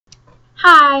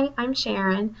Hi, I'm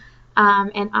Sharon,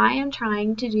 and I am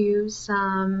trying to do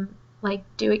some like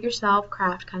do-it-yourself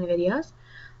craft kind of videos,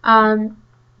 um,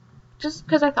 just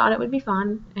because I thought it would be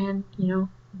fun, and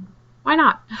why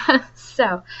not?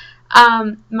 So,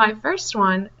 my first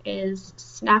one is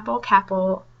Snapple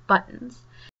Capple buttons.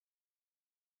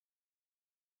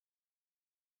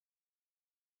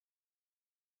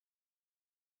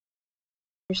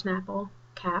 Your Snapple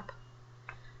cap,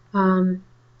 um,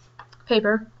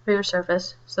 paper for your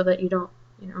surface so that you don't,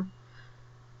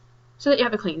 so that you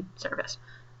have a clean surface.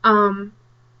 Then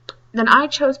I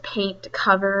chose paint to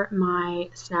cover my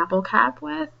Snapple cap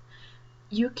with.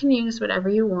 You can use whatever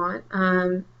you want.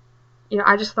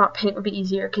 I just thought paint would be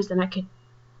easier because then I could,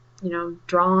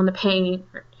 draw on the paint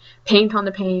or paint on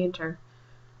the paint or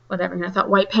whatever. And I thought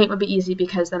white paint would be easy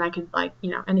because then I could,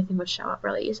 anything would show up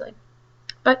really easily.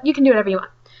 But you can do whatever you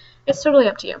want. It's totally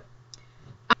up to you.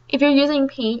 If you're using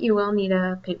paint, you will need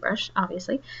a paintbrush,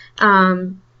 obviously.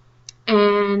 And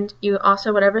you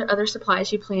also, whatever other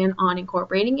supplies you plan on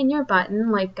incorporating in your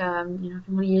button, like, if you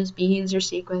want to use beads or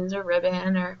sequins or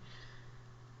ribbon or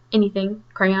anything,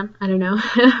 crayon, I don't know,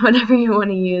 whatever you want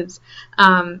to use.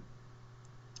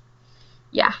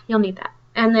 Yeah, you'll need that.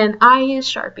 And then I use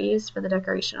Sharpies for the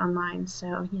decoration on mine,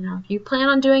 so, if you plan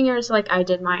on doing yours like I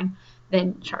did mine,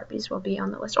 then Sharpies will be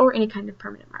on the list, or any kind of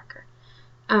permanent marker.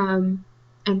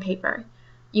 And paper.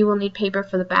 You will need paper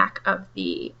for the back of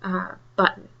the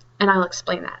button, and I'll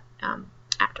explain that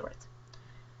afterwards.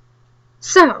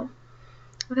 So,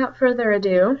 without further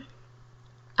ado,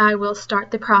 I will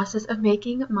start the process of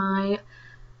making my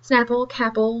Snapple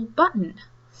Capple button.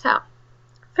 So,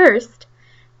 first,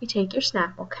 you take your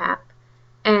Snapple cap,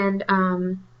 and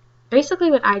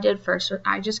basically what I did first was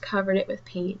I just covered it with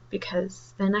paint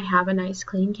because then I have a nice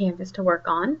clean canvas to work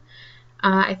on.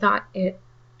 I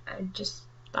just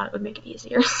thought it would make it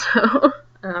easier.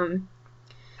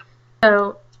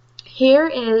 So here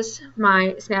is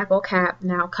my Snapple cap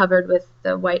now covered with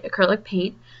the white acrylic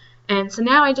paint. And so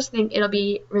now I just think it'll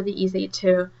be really easy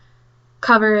to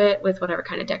cover it with whatever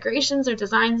kind of decorations or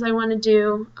designs I want to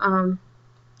do. I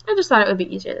just thought it would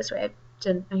be easier this way.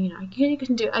 You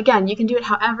can do, again, you can do it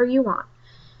however you want.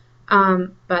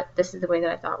 But this is the way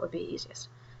that I thought would be easiest.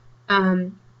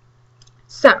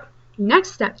 So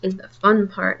next step is the fun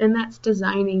part, and that's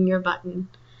designing your button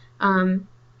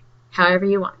however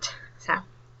you want. So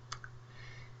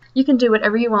you can do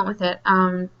whatever you want with it.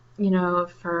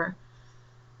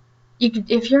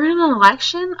 If you're in an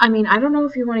election, I don't know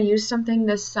if you want to use something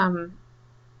this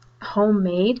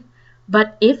homemade,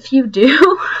 but if you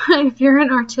do, if you're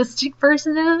an artistic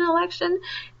person in an election,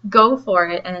 go for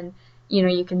it. And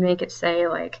you can make it say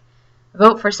like,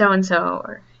 vote for so and so,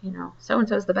 or so and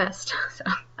so's the best. So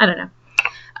I don't know.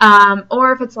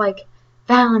 Or if it's like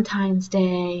Valentine's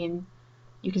Day, and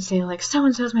you can say like, so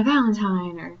and so's my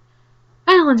Valentine, or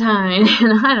Valentine,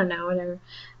 and I don't know, whatever.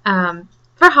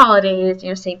 For holidays,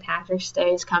 St. Patrick's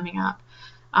Day is coming up.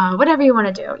 Whatever you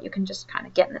want to do, you can just kind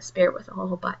of get in the spirit with a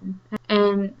little button.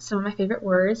 And some of my favorite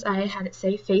words, I had it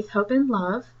say faith, hope, and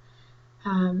love,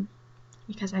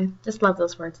 because I just love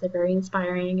those words. They're very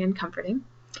inspiring and comforting.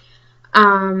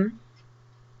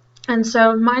 And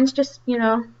so mine's just,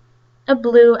 a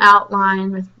blue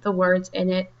outline with the words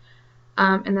in it,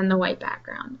 and then the white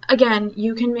background. Again,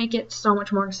 you can make it so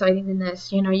much more exciting than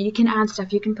this. You can add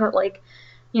stuff. You can put like,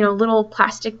 little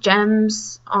plastic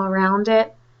gems all around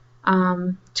it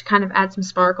to kind of add some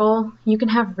sparkle. You can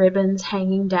have ribbons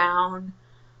hanging down.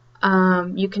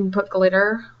 You can put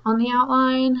glitter on the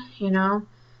outline.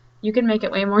 You can make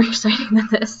it way more exciting than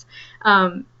this.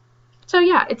 So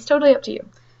yeah, it's totally up to you.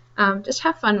 Just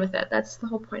have fun with it. That's the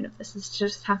whole point of this, is to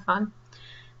just have fun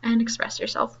and express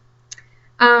yourself.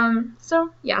 So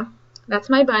yeah, that's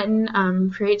my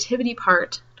button. Creativity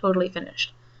part totally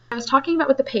finished. I was talking about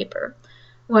with the paper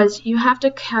was you have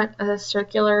to cut a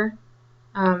circular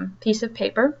piece of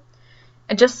paper,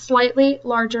 and just slightly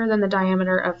larger than the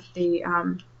diameter of the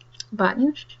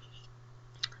button,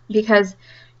 because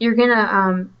you're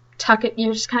gonna tuck it.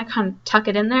 You're just kind of tuck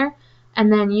it in there,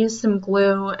 and then use some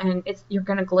glue, and you're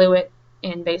gonna glue it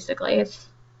in. Basically, it's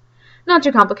not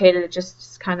too complicated. It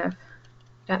just kind of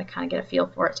gotta kind of get a feel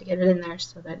for it to get it in there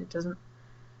so that it doesn't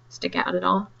stick out at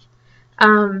all.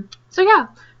 So yeah,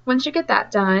 once you get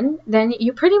that done, then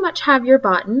you pretty much have your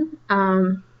button.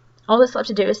 All that's left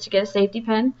to do is to get a safety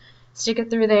pin, stick it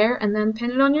through there, and then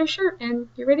pin it on your shirt, and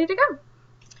you're ready to go.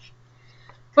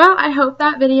 Well, I hope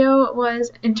that video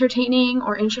was entertaining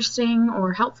or interesting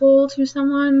or helpful to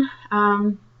someone.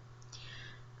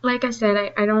 Like I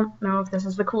said, I don't know if this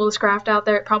is the coolest craft out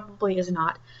there. It probably is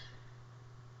not.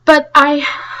 But I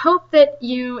hope that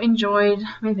you enjoyed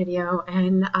my video,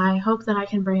 and I hope that I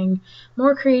can bring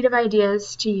more creative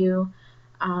ideas to you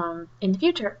in the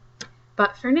future.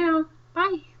 But for now,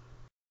 bye!